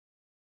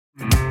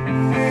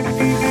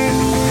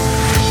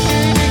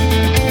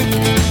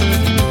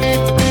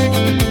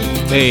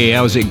Hey,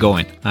 how's it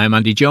going? I'm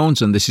Andy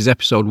Jones, and this is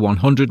episode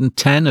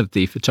 110 of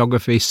the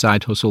Photography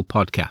Side Hustle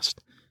podcast.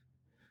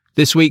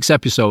 This week's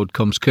episode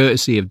comes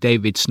courtesy of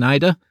David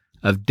Snyder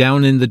of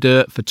Down in the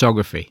Dirt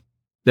Photography.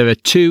 There are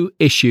two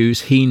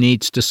issues he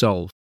needs to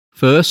solve.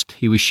 First,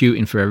 he was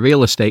shooting for a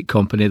real estate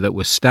company that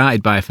was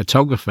started by a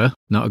photographer.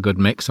 Not a good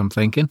mix, I'm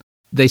thinking.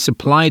 They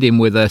supplied him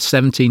with a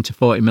 17 to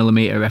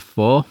 40mm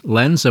f4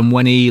 lens, and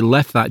when he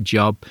left that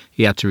job,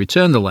 he had to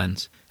return the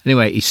lens.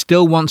 Anyway, he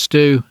still wants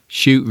to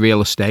shoot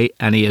real estate,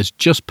 and he has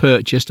just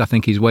purchased, I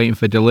think he's waiting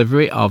for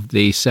delivery, of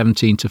the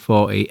 17 to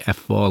 40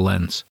 f4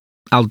 lens.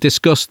 I'll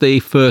discuss the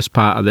first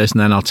part of this, and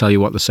then I'll tell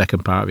you what the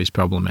second part of his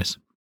problem is.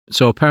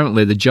 So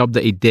apparently the job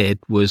that he did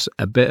was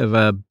a bit of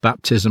a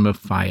baptism of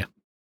fire.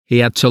 He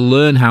had to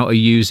learn how to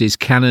use his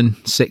Canon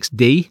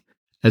 6D,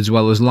 as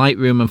well as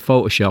Lightroom and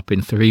Photoshop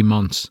in 3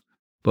 months.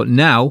 But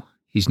now,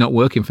 he's not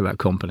working for that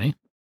company.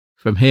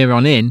 From here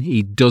on in,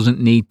 he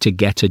doesn't need to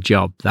get a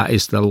job. That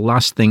is the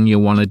last thing you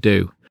want to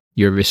do.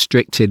 You're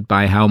restricted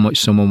by how much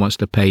someone wants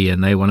to pay you,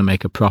 and they want to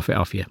make a profit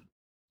off you.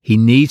 He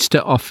needs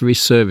to offer his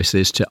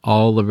services to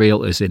all the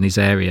realtors in his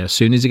area. As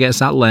soon as he gets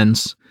that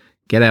lens,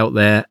 get out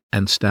there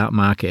and start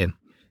marketing.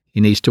 He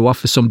needs to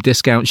offer some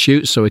discount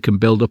shoots so he can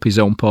build up his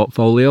own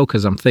portfolio,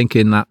 because I'm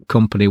thinking that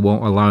company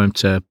won't allow him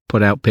to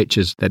put out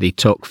pictures that he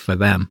took for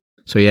them.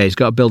 So yeah, he's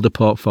got to build a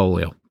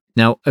portfolio.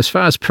 Now, as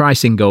far as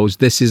pricing goes,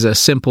 this is a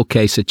simple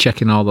case of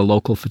checking all the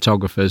local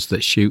photographers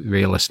that shoot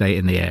real estate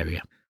in the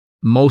area.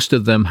 Most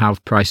of them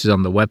have prices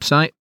on the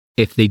website.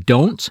 If they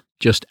don't,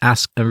 just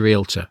ask a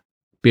realtor.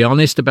 Be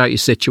honest about your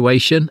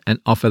situation and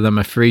offer them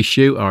a free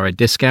shoot or a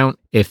discount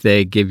if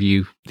they give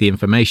you the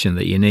information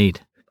that you need.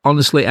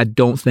 Honestly, I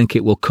don't think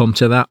it will come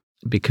to that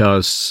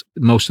because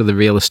most of the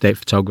real estate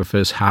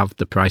photographers have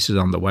the prices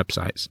on the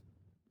websites.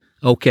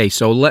 Okay,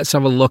 so let's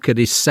have a look at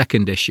his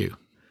second issue.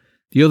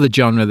 The other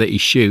genre that he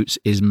shoots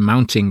is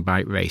mountain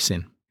bike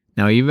racing.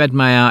 Now, he read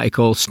my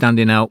article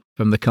standing out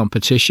from the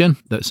competition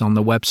that's on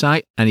the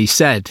website, and he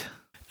said,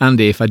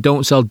 Andy, if I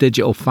don't sell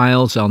digital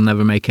files, I'll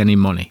never make any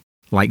money.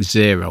 Like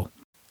zero.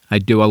 I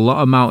do a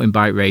lot of mountain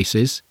bike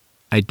races.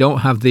 I don't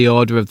have the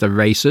order of the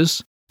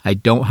racers. I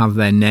don't have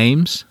their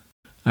names.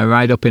 I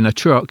ride up in a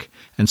truck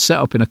and set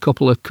up in a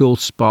couple of cool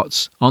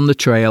spots on the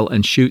trail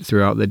and shoot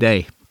throughout the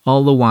day,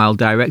 all the while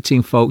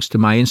directing folks to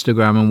my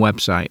Instagram and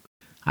website.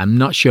 I'm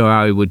not sure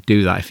how he would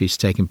do that if he's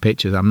taking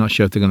pictures. I'm not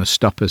sure if they're going to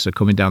stop us or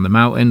coming down the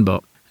mountain,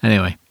 but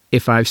anyway,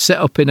 if I've set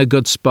up in a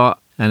good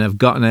spot and have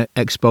gotten an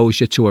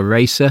exposure to a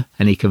racer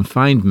and he can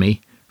find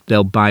me,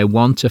 they'll buy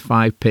 1 to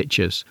 5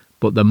 pictures.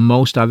 But the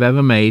most I've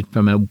ever made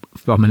from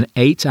an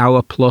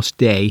 8-hour plus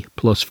day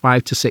plus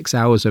 5 to 6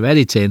 hours of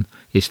editing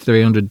is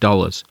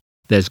 $300.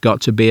 There's got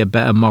to be a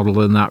better model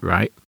than that,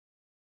 right?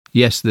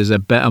 Yes, there's a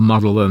better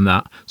model than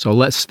that. So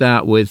let's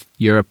start with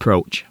your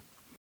approach.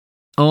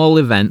 All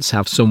events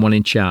have someone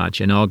in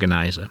charge, an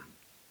organizer.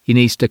 He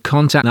needs to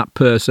contact that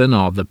person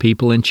or the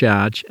people in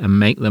charge and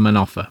make them an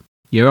offer.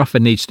 Your offer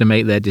needs to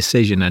make their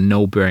decision a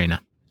no-brainer.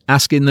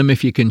 Asking them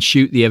if you can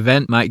shoot the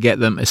event might get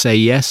them to say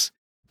yes,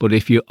 but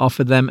if you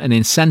offer them an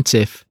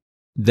incentive,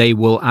 they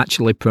will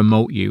actually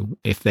promote you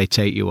if they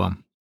take you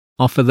on.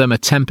 Offer them a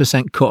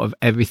 10% cut of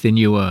everything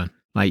you earn.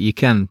 Like, you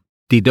can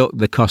deduct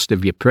the cost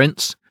of your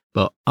prints,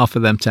 but offer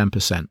them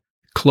 10%.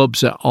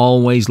 Clubs are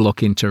always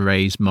looking to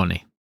raise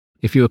money.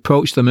 If you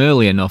approach them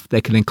early enough,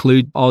 they can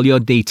include all your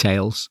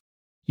details,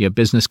 your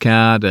business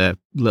card, a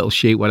little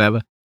sheet,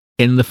 whatever,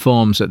 in the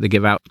forms that they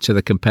give out to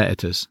the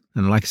competitors.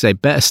 And like I say,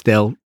 better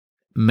still,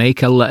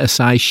 make a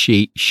letter-sized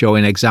sheet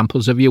showing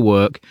examples of your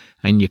work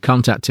and your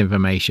contact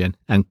information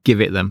and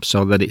give it them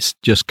so that it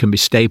just can be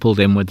stapled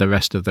in with the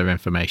rest of their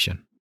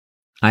information.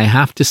 I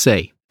have to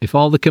say, if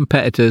all the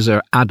competitors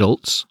are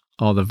adults,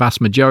 or the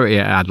vast majority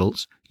are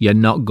adults, you're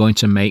not going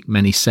to make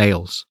many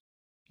sales.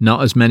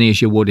 Not as many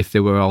as you would if they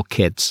were all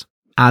kids.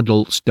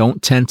 Adults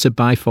don't tend to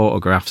buy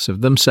photographs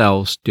of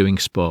themselves doing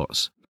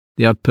sports.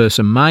 The odd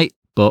person might,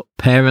 but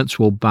parents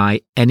will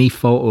buy any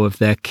photo of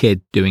their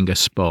kid doing a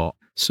sport.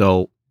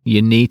 So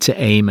you need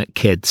to aim at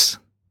kids.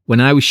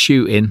 When I was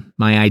shooting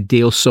my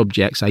ideal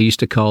subjects, I used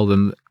to call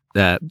them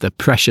the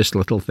precious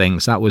little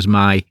things. That was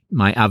my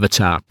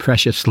avatar,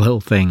 precious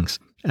little things.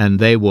 And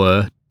they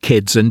were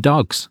kids and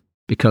dogs,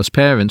 because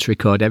parents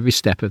record every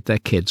step of their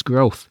kids'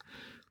 growth.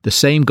 The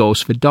same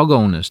goes for dog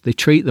owners. They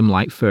treat them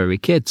like furry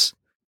kids.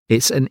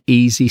 It's an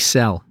easy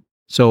sell.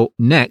 So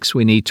next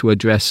we need to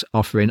address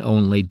offering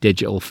only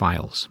digital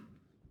files.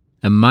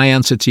 And my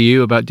answer to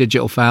you about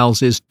digital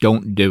files is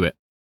don't do it.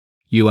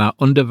 You are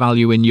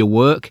undervaluing your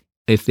work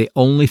if the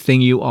only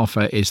thing you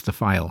offer is the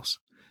files.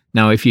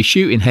 Now, if you're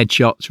shooting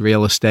headshots,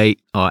 real estate,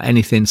 or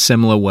anything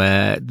similar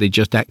where they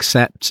just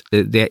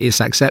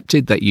it's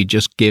accepted that you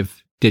just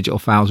give digital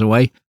files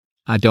away,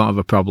 I don't have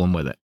a problem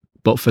with it.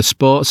 But for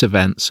sports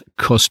events,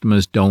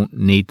 customers don't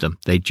need them.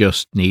 They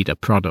just need a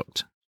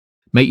product.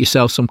 Make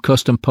yourself some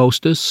custom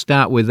posters.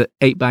 Start with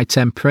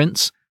 8x10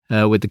 prints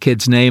with the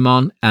kid's name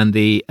on and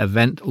the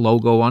event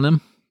logo on them.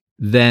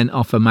 Then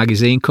offer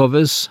magazine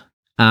covers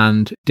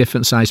and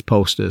different size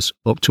posters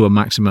up to a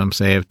maximum,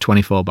 say, of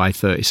 24 by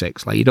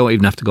 36. Like, you don't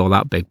even have to go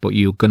that big, but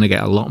you're going to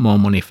get a lot more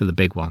money for the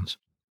big ones.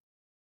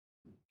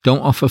 Don't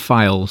offer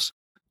files,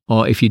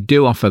 or if you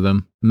do offer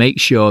them,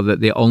 make sure that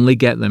they only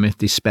get them if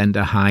they spend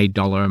a high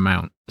dollar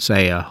amount,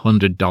 say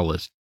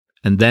 $100,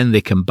 and then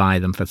they can buy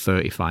them for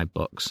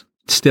 $35.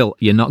 Still,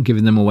 you're not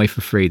giving them away for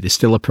free. There's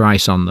still a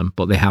price on them,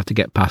 but they have to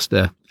get past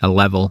a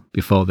level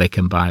before they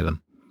can buy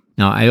them.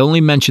 Now, I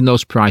only mention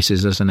those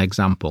prices as an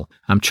example.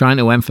 I'm trying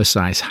to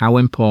emphasize how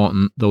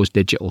important those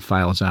digital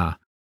files are.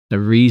 The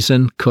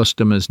reason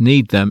customers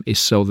need them is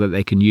so that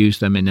they can use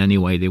them in any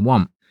way they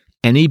want.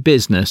 Any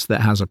business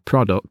that has a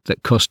product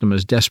that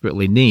customers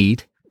desperately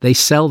need, they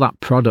sell that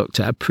product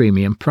at a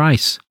premium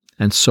price.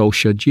 And so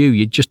should you.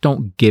 You just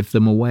don't give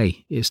them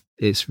away.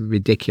 It's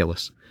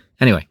ridiculous.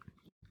 Anyway,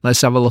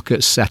 let's have a look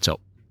at setup.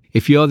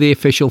 If you're the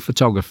official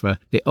photographer,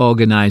 the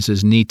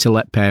organisers need to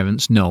let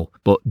parents know,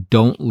 but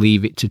don't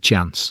leave it to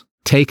chance.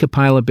 Take a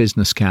pile of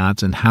business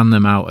cards and hand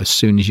them out as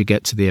soon as you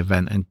get to the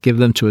event and give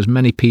them to as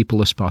many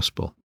people as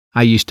possible.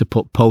 I used to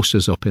put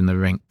posters up in the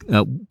rink.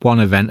 At one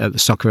event, at the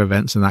soccer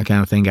events and that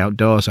kind of thing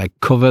outdoors, I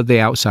covered the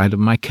outside of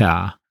my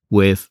car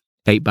with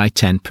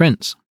 8x10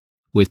 prints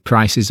with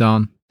prices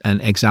on and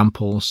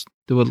examples.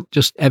 They were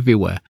just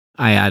everywhere.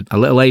 I had a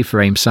little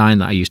A-frame sign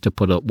that I used to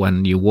put up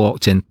when you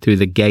walked in through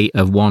the gate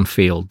of one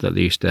field that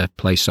they used to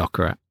play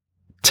soccer at.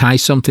 Tie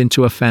something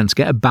to a fence,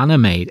 get a banner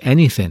made,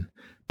 anything.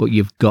 But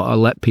you've got to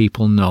let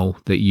people know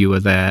that you are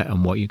there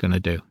and what you're going to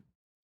do.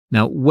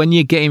 Now, when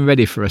you're getting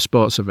ready for a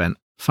sports event,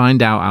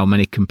 find out how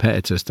many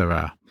competitors there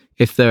are.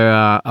 If there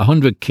are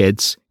 100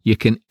 kids, you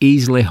can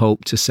easily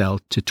hope to sell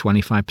to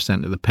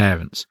 25% of the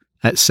parents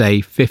at, say,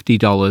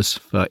 $50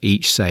 for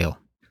each sale.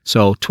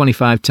 So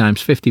 25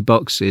 times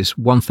 $50 is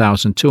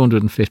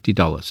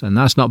 $1,250, and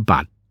that's not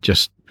bad,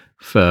 just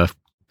for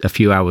a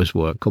few hours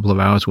work, a couple of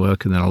hours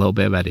work, and then a little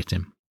bit of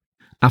editing.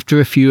 After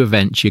a few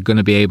events, you're going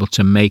to be able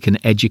to make an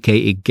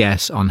educated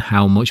guess on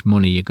how much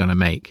money you're going to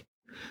make.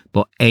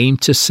 But aim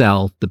to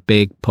sell the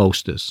big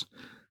posters.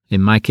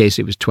 In my case,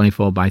 it was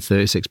 24 by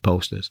 36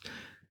 posters.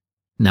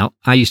 Now,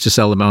 I used to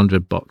sell them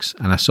 $100,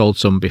 and I sold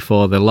some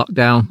before the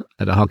lockdown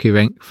at a hockey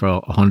rink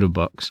for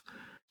 $100.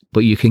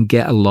 But you can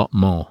get a lot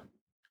more.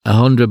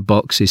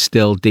 $100 is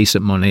still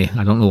decent money.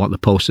 I don't know what the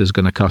poster is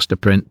going to cost to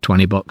print,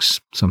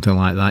 $20, something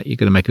like that. You're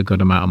going to make a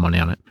good amount of money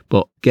on it.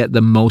 But get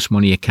the most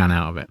money you can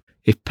out of it.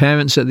 If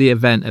parents at the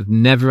event have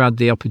never had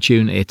the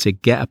opportunity to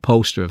get a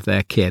poster of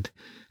their kid,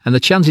 and the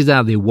chances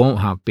are they won't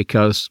have,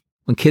 because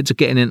when kids are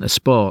getting into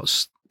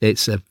sports,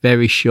 it's a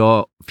very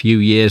short few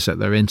years that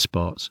they're in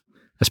sports,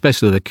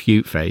 especially the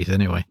cute phase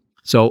anyway.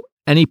 So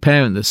any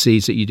parent that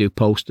sees that you do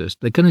posters,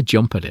 they're going to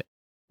jump at it.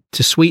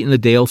 To sweeten the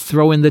deal,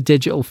 throw in the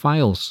digital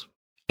files.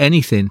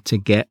 Anything to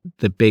get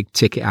the big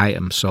ticket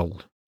items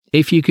sold.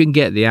 If you can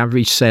get the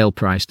average sale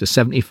price to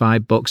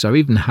 $75 or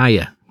even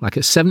higher, like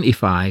at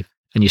 $75,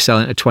 and you're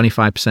selling to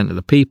 25% of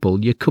the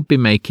people, you could be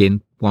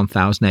making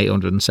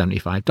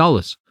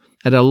 $1,875.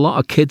 At a lot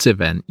of kids'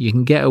 event, you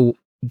can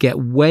get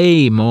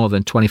way more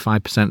than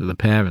 25% of the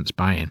parents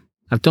buying.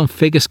 I've done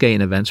figure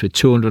skating events with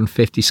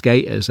 250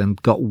 skaters and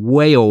got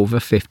way over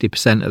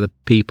 50% of the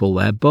people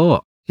there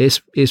bought.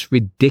 It's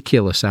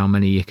ridiculous how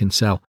many you can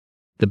sell.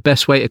 The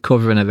best way to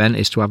cover an event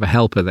is to have a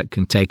helper that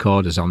can take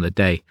orders on the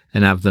day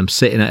and have them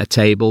sitting at a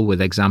table with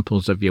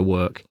examples of your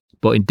work.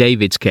 But in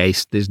David's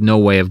case, there's no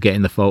way of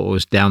getting the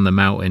photos down the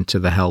mountain to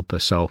the helper,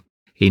 so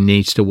he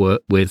needs to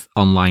work with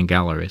online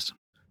galleries.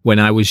 When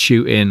I was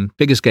shooting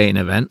figure skating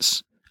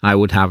events, I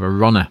would have a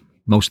runner.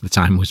 Most of the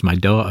time was my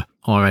daughter.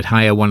 Or I'd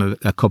hire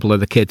a couple of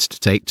the kids to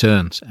take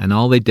turns. And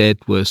all they did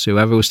was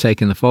whoever was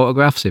taking the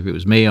photographs, if it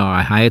was me or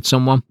I hired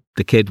someone,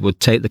 the kid would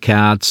take the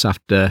cards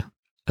after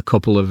a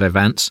couple of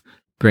events,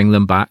 bring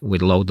them back,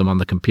 we'd load them on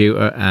the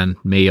computer, and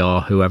me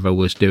or whoever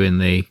was doing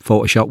the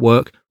Photoshop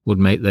work would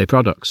make the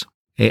products.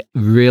 It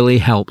really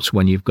helps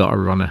when you've got a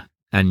runner,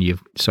 and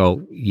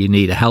so you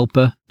need a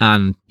helper,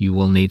 and you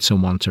will need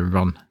someone to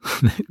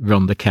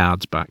run the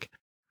cards back.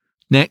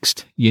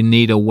 Next, you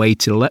need a way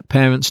to let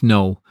parents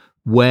know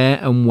where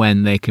and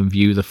when they can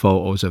view the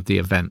photos of the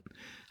event,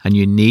 and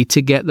you need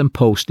to get them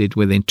posted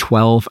within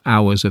 12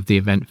 hours of the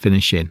event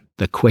finishing.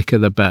 The quicker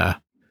the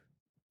better.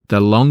 The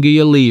longer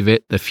you leave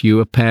it, the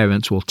fewer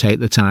parents will take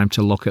the time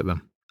to look at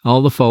them.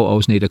 All the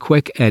photos need a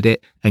quick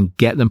edit and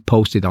get them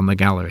posted on the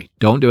gallery.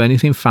 Don't do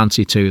anything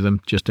fancy to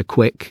them, just a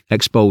quick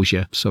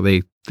exposure so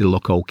they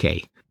look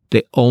okay.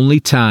 The only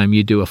time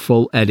you do a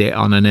full edit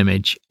on an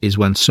image is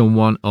when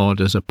someone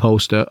orders a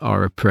poster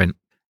or a print.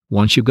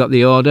 Once you've got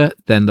the order,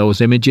 then those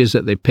images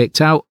that they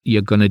picked out,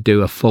 you're going to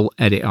do a full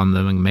edit on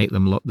them and make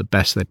them look the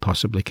best they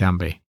possibly can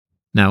be.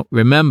 Now,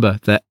 remember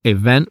that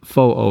event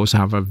photos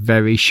have a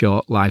very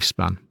short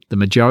lifespan. The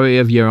majority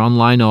of your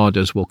online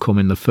orders will come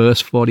in the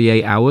first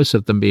 48 hours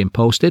of them being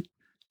posted,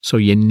 so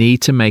you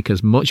need to make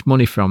as much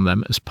money from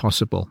them as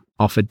possible.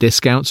 Offer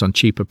discounts on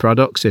cheaper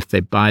products if they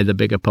buy the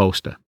bigger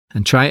poster,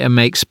 and try to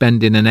make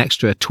spending an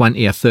extra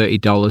 $20 or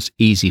 $30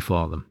 easy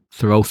for them.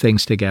 Throw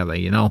things together,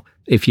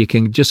 If you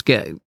can just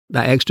get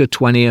that extra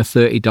 $20 or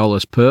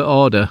 $30 per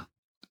order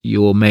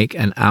you will make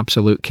an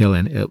absolute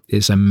killing.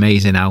 It's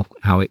amazing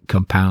how it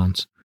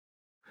compounds.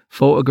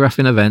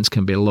 Photographing events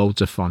can be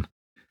loads of fun,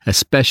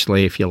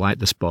 especially if you like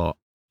the sport.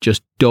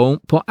 Just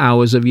don't put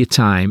hours of your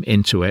time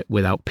into it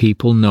without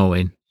people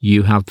knowing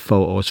you have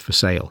photos for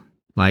sale.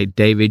 Like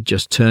David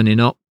just turning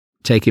up,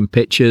 taking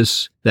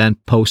pictures, then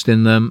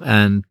posting them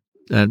and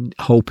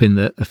hoping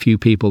that a few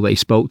people that he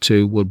spoke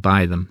to would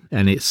buy them.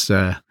 And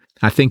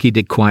I think he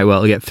did quite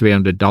well to get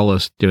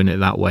 $300 doing it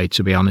that way,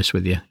 to be honest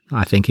with you.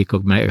 I think he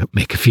could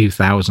make a few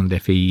thousand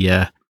if he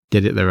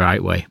did it the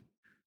right way.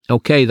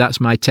 Okay, that's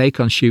my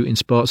take on shooting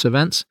sports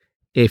events.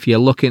 If you're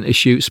looking to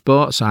shoot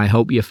sports, I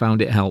hope you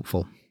found it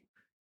helpful.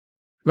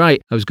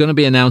 Right, I was going to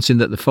be announcing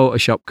that the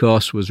Photoshop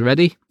course was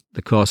ready.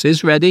 The course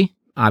is ready.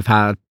 I've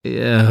had,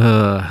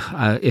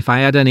 if I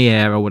had any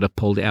air, I would have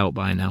pulled it out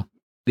by now.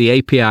 The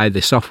API,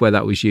 the software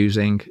that I was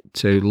using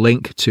to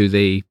link to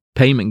the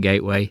payment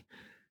gateway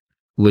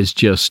was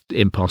just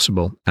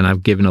impossible. And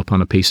I've given up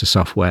on a piece of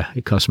software.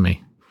 It cost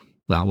me,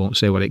 well, I won't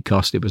say what it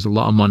cost. It was a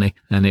lot of money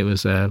and it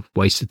was a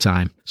waste of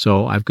time.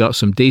 So I've got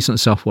some decent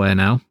software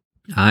now.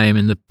 I am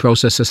in the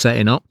process of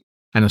setting up.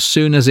 And as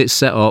soon as it's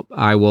set up,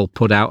 I will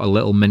put out a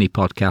little mini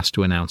podcast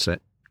to announce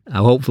it.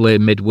 Hopefully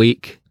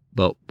midweek,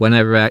 but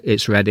whenever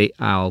it's ready,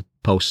 I'll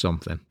post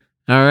something.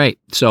 All right.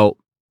 So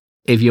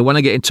if you want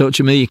to get in touch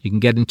with me, you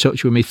can get in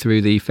touch with me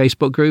through the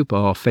Facebook group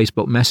or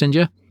Facebook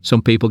Messenger.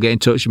 Some people get in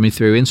touch with me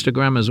through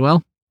Instagram as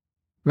well.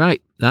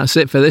 Right. That's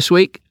it for this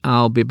week.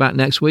 I'll be back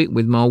next week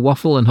with more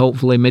waffle, and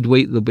hopefully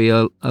midweek there'll be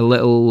a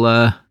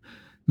little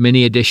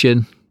mini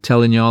edition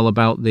telling you all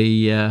about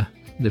the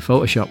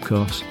Photoshop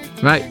course.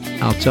 Right,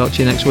 I'll talk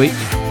to you next week.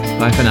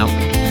 Bye for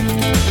now.